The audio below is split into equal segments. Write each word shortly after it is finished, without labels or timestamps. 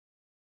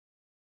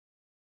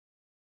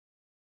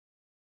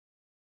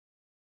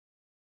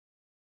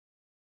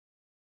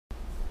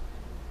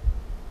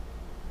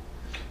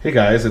Hey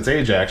guys, it's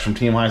Ajax from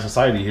Team High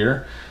Society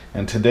here,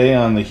 and today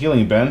on the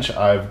healing bench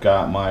I've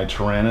got my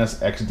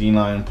Taranis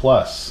XD9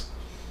 Plus.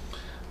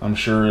 I'm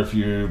sure if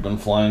you've been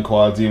flying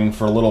quads even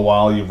for a little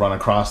while, you've run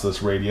across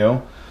this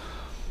radio.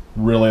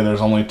 Really, there's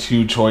only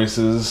two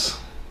choices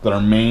that are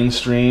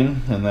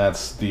mainstream, and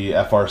that's the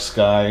FR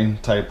Sky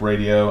type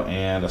radio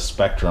and a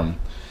Spectrum.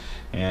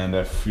 And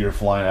if you're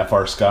flying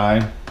FR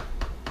Sky,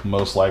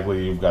 most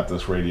likely you've got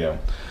this radio.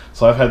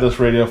 So I've had this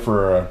radio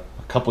for a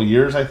couple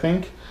years, I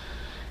think,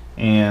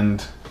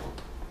 and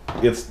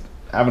it's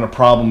having a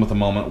problem with the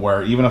moment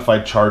where even if I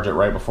charge it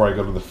right before I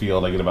go to the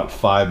field, I get about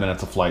 5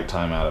 minutes of flight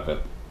time out of it.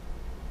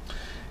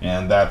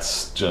 And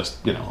that's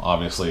just,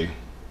 obviously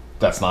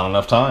that's not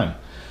enough time.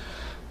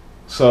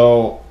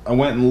 So I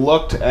went and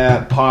looked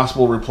at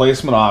possible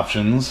replacement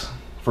options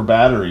for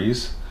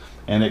batteries,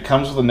 and it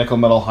comes with a nickel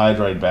metal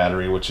hydride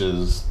battery, which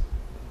is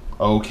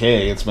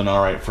okay. It's been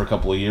alright for a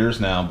couple of years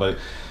now, but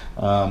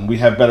we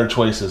have better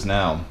choices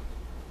now.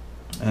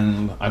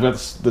 And I've got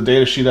the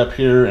data sheet up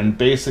here, and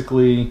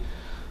basically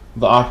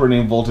the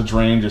operating voltage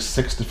range is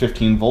 6 to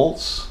 15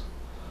 volts.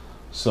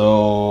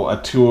 So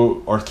a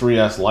 2 or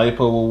 3S LiPo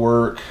will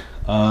work.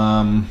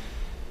 And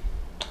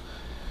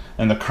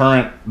the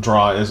current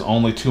draw is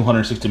only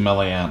 260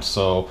 milliamps,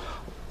 so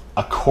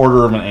a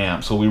quarter of an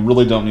amp. So we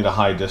really don't need a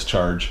high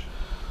discharge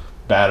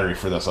battery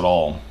for this at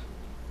all.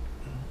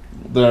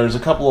 There's a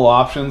couple of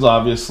options.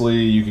 Obviously,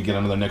 you could get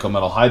another nickel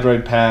metal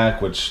hydride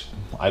pack, which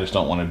I just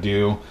don't want to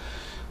do.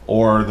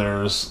 Or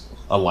there's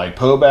a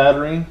LiPo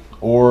battery,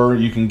 or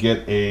you can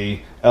get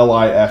a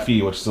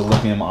LiFe, which is a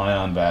lithium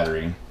ion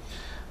battery.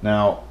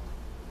 Now,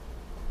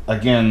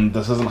 again,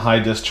 this isn't high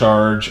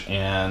discharge,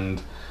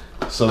 and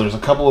so there's a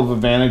couple of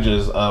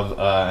advantages of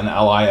an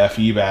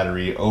LiFe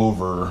battery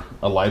over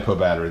a LiPo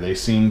battery. They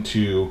seem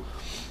to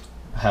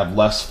have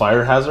less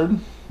fire hazard.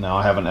 Now,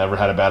 I haven't ever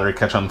had a battery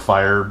catch on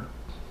fire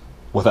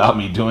without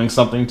me doing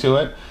something to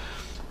it,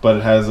 but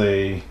it has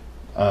a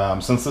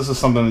since this is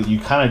something that you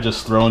kind of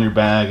just throw in your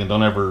bag and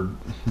don't ever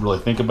really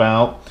think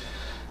about,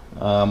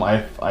 and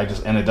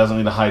it doesn't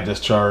need a high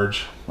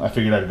discharge, I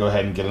figured I'd go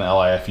ahead and get an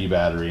LiFe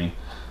battery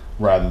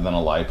rather than a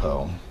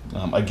LiPo.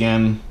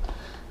 Again,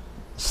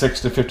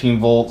 6 to 15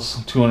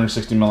 volts,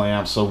 260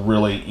 milliamps, so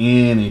really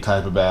any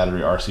type of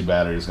battery, RC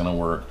battery, is going to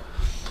work.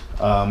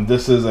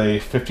 This is a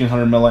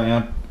 1500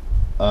 milliamp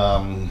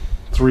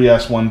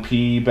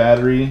 3S1P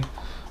battery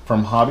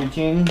from Hobby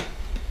King.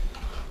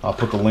 I'll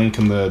put the link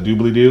in the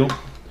doobly-doo.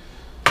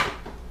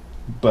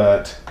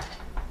 But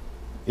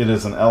it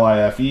is an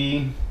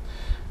LiFe.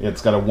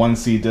 It's got a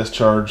 1C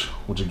discharge,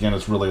 which again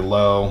is really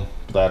low.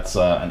 That's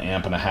an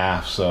amp and a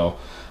half, so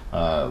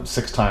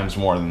 6 times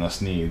more than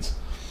this needs.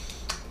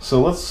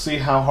 So let's see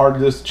how hard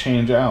it is to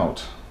change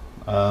out.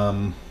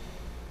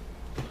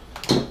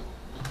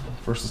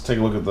 First, let's take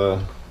a look at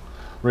the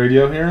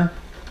radio here.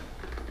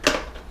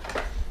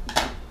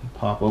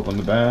 Pop open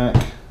the back.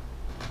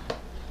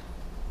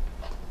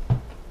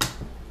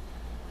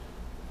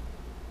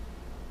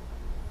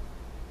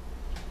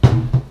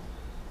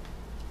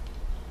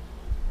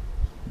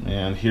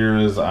 And here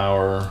is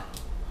our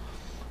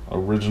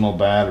original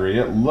battery.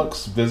 It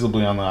looks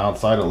visibly on the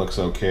outside, it looks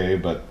okay,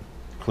 but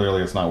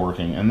clearly it's not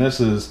working. And this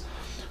is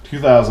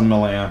 2000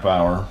 milliamp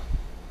hour.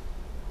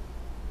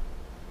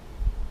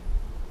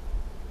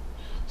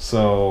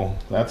 So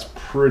that's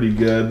pretty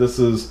good. This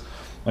is,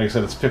 like I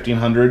said, it's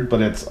 1500, but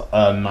it's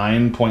a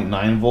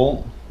 9.9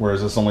 volt,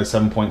 whereas this is only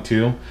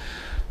 7.2.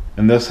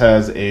 And this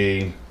has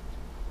it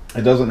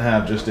doesn't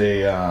have just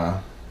a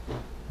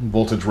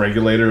voltage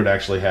regulator, it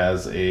actually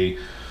has a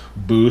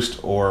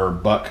boost or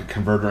buck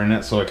converter in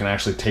it, so it can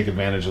actually take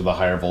advantage of the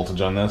higher voltage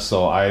on this.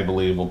 So I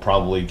believe we'll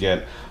probably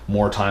get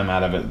more time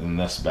out of it than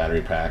this battery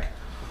pack.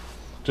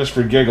 Just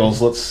for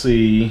giggles, let's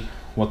see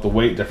what the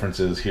weight difference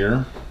is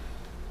here.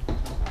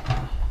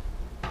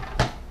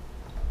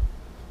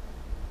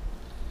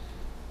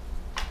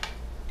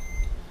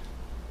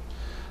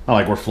 Not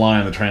like we're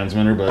flying the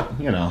transmitter, but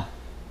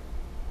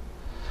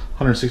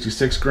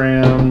 166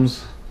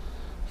 grams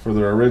for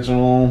the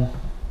original,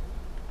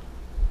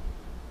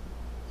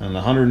 and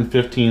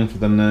 115 for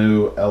the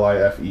new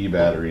LiFe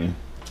battery.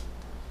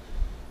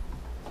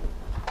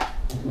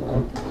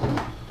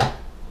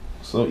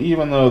 So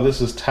even though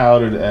this is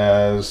touted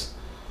as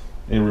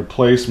a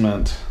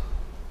replacement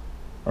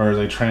or as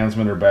a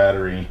transmitter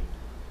battery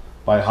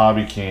by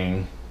Hobby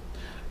King,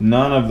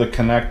 none of the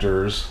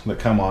connectors that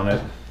come on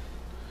it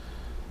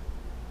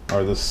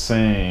are the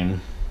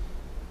same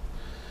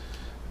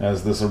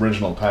as this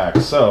original pack.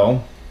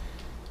 So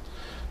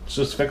let's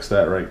just fix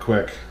that right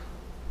quick.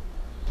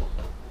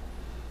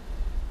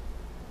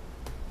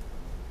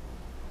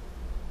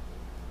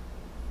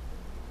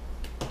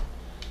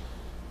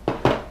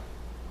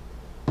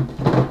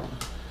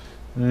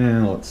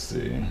 And let's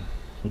see,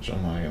 which one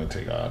am I going to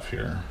take off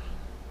here?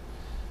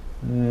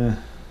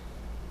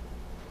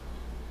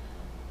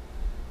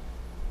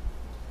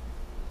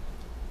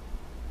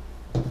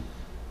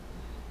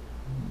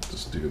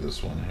 Just do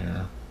this one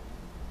here.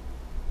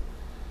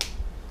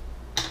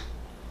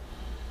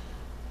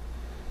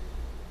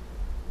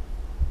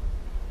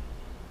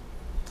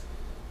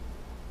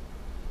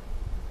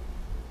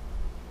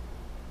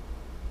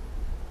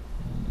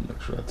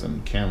 Make sure that's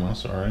in camera.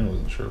 Sorry, I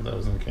wasn't sure if that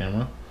was in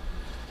camera.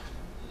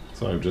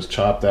 So I've just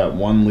chopped that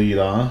one lead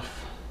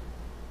off.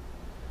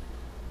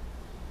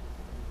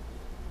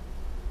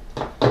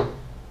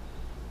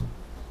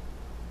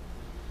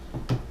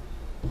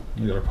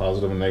 You got a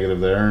positive and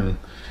negative there, and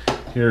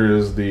here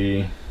is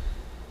the. I'm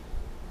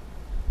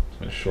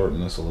going to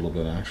shorten this a little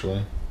bit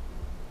actually.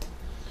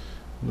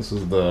 This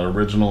is the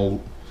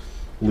original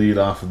lead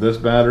off of this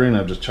battery, and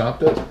I've just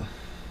chopped it.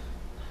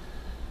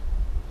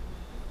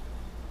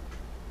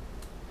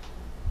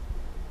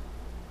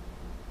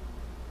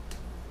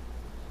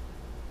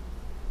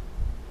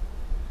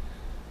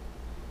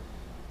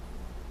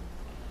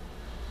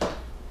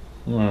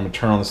 I'm going to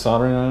turn on the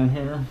soldering iron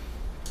here.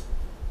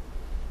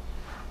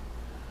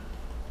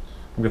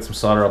 I'll get some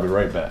solder, I'll be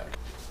right back.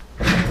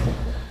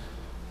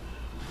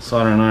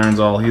 Soldering iron's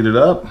all heated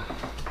up.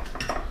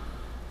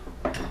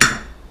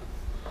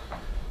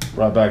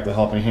 Brought back the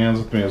helping hands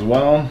with me as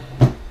well.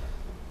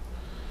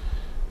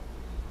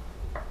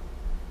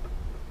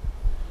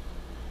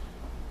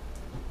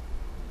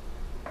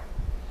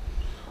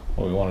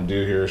 What we want to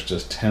do here is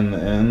just tin the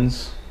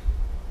ends.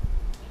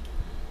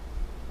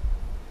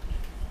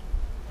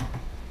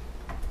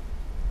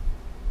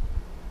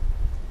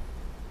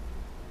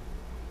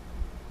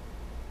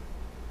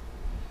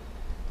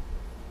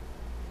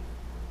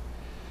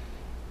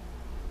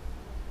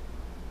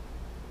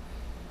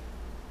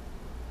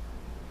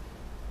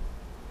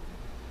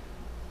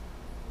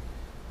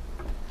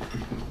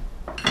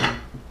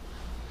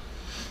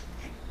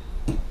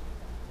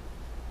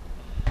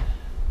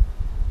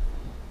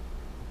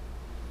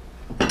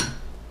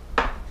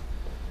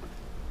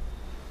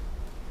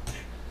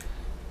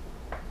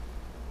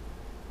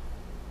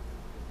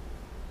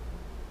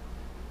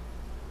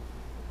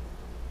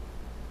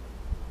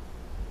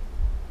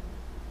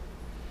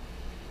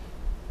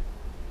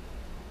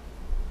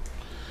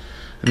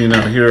 And you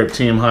know, here at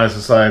Team High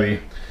Society,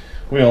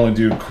 we only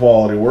do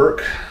quality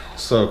work.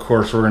 So of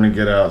course we're going to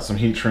get out some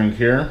heat shrink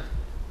here.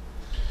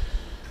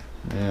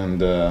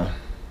 And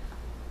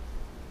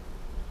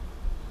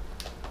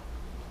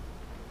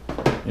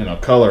you know,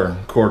 color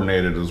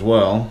coordinated as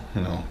well,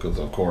 you know, because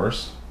of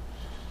course.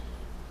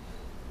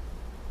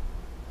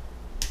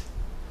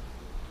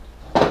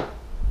 I'm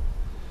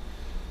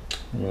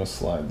going to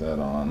slide that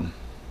on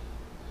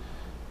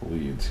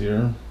leads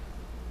here.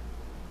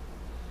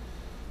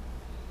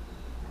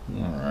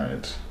 All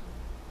right.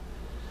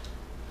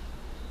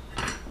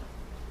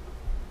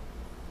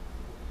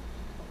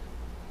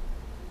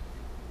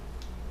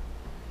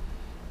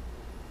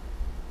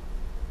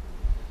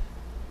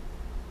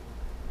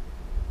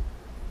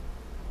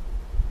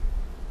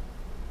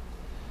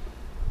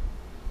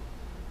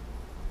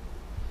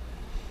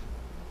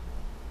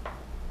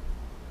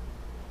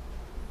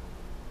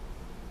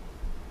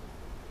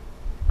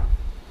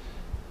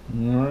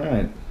 All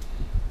right.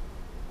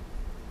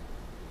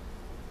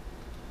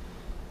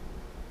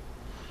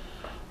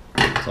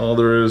 That's all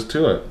there is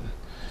to it.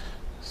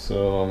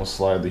 So I'm going to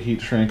slide the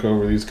heat shrink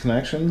over these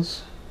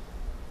connections.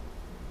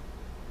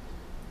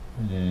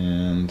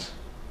 And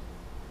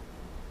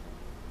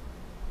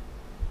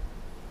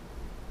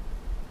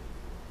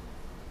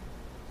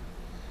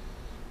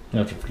you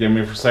have to forgive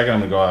me for a second. I'm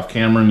going to go off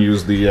camera and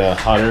use the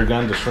hot air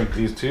gun to shrink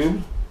these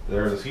tubes.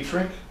 There's this heat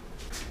shrink.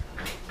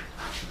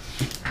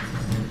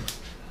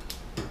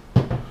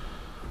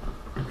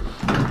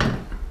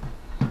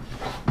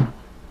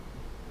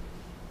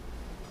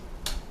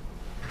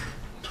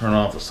 Turn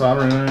off the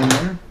soldering iron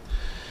there.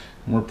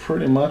 And we're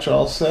pretty much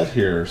all set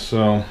here.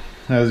 So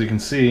as you can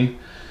see,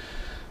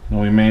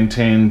 we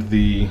maintained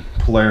the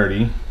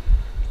polarity,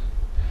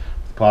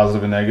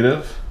 positive and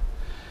negative,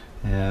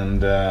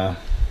 and kind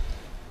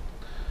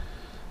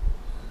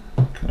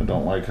of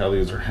don't like how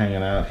these are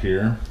hanging out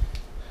here.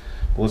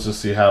 But let's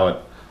just see how it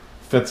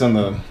fits in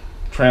the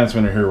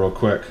transmitter here real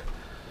quick.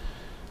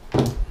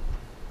 Make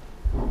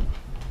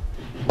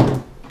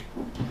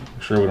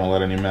sure we don't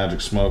let any magic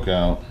smoke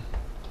out.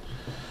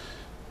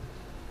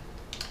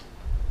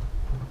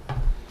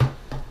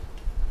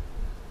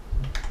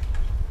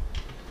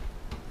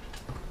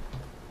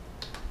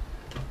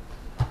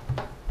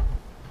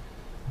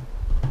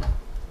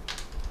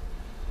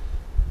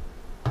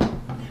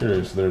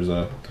 Curious, there's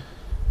a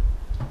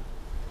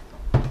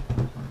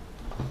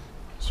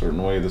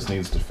certain way this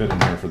needs to fit in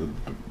here for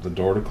the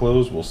door to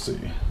close. We'll see.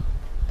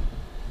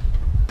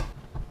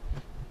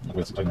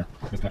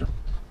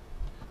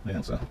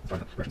 Yeah, so try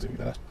to get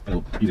that a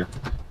little easier.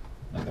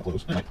 I think that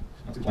close. Anyway,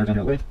 I'll see the wires down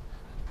here the way.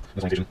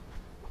 This orientation.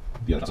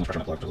 Yeah, that's not so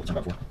much pressure on that plug, just what it's turned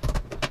out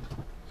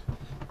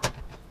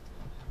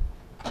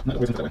for. No, it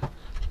weighs that way.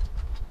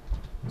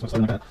 So it's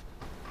like that.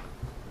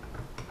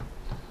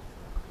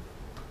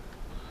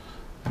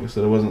 Like I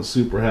said, I wasn't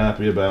super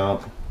happy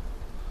about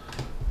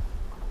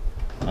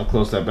how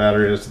close that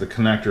battery is to the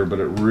connector, but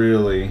it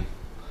really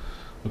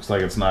looks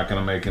like it's not going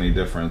to make any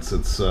difference.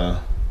 It's got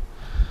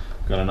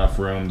enough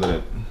room that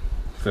it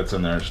fits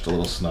in there just a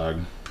little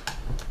snug.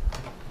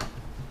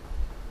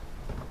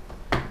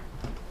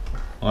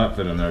 Well, that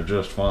fit in there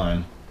just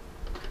fine.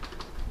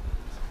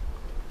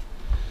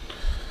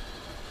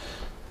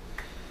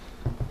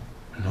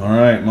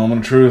 right,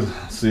 moment of truth.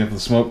 Let's see if the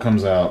smoke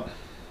comes out.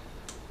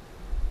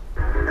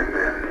 And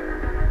then,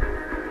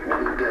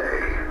 one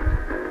day,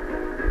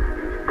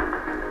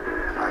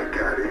 I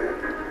got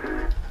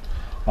in.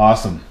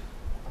 Awesome.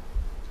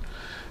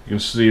 You can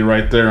see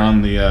right there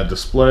on the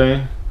display,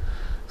 it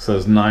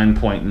says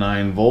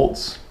 9.9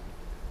 volts.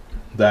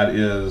 That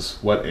is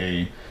what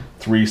a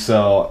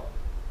 3-cell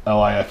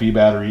LiFe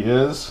battery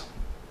is.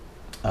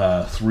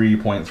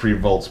 3.3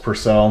 volts per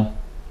cell,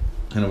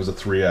 and it was a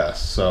 3S.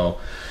 So,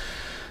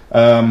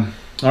 all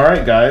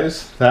right,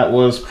 guys, that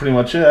was pretty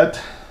much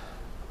it.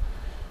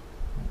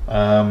 We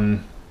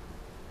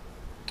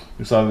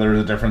saw there was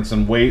a difference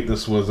in weight.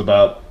 This was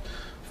about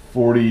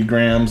 40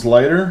 grams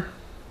lighter.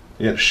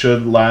 It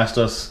should last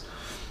us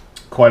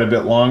quite a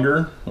bit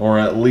longer, or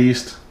at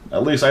least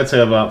I'd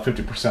say about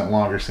 50%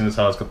 longer, seeing as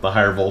how it's got the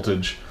higher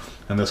voltage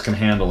and this can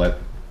handle it.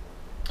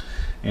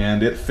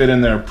 And it fit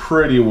in there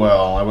pretty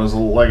well. I was,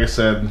 like I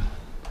said,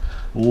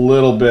 a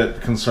little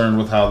bit concerned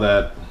with how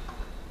that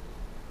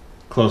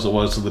close it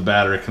was to the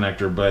battery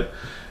connector, but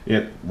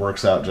it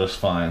works out just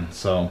fine.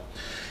 So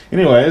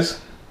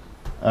anyways,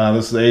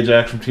 this is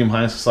Ajax from Team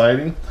High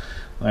Society.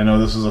 I know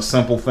this is a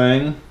simple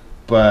thing,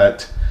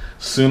 but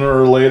sooner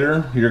or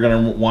later you're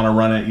going to want to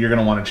run it. You're going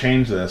to want to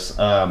change this.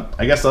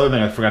 I guess the other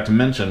thing I forgot to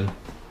mention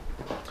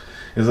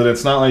is that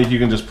it's not like you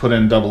can just put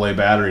in AA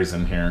batteries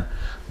in here.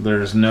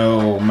 There's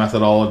no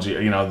methodology,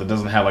 you know, that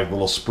doesn't have like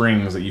little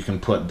springs that you can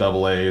put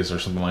AA's or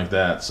something like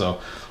that. So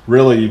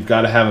really, you've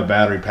got to have a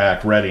battery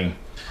pack ready.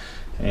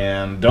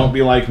 And don't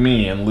be like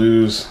me and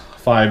lose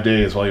 5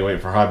 days while you wait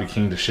for Hobby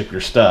King to ship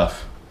your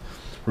stuff.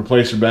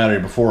 Replace your battery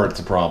before it's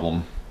a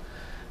problem.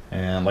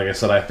 And like I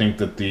said, I think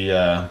that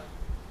the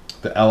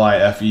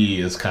LiFe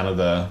is kind of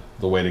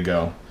the way to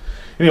go.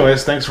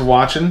 Anyways, thanks for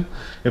watching.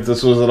 If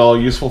this was at all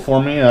useful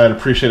for me, I'd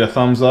appreciate a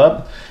thumbs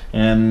up,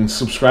 and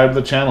subscribe to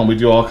the channel. We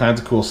do all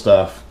kinds of cool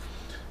stuff.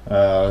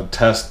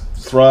 Test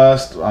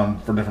thrust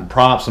for different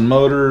props and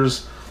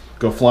motors,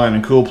 go flying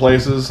in cool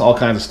places, all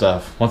kinds of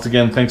stuff. Once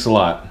again, thanks a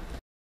lot.